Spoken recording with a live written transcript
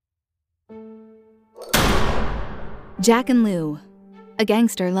Jack and Lou, a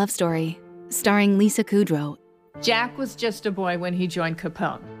gangster love story, starring Lisa Kudrow. Jack was just a boy when he joined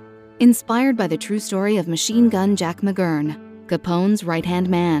Capone. Inspired by the true story of Machine Gun Jack McGurn, Capone's right-hand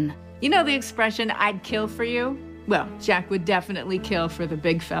man. You know the expression, "I'd kill for you"? Well, Jack would definitely kill for the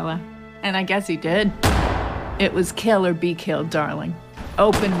big fella. And I guess he did. It was kill or be killed, darling.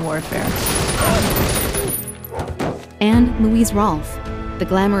 Open warfare. And Louise Rolfe, the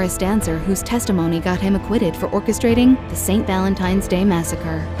glamorous dancer whose testimony got him acquitted for orchestrating the St. Valentine's Day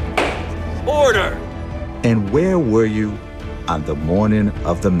Massacre. Order! And where were you on the morning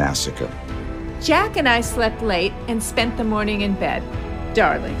of the massacre? Jack and I slept late and spent the morning in bed.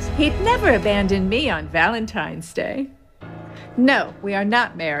 Darlings, he'd never abandon me on Valentine's Day. No, we are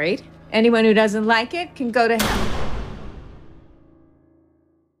not married. Anyone who doesn't like it can go to hell.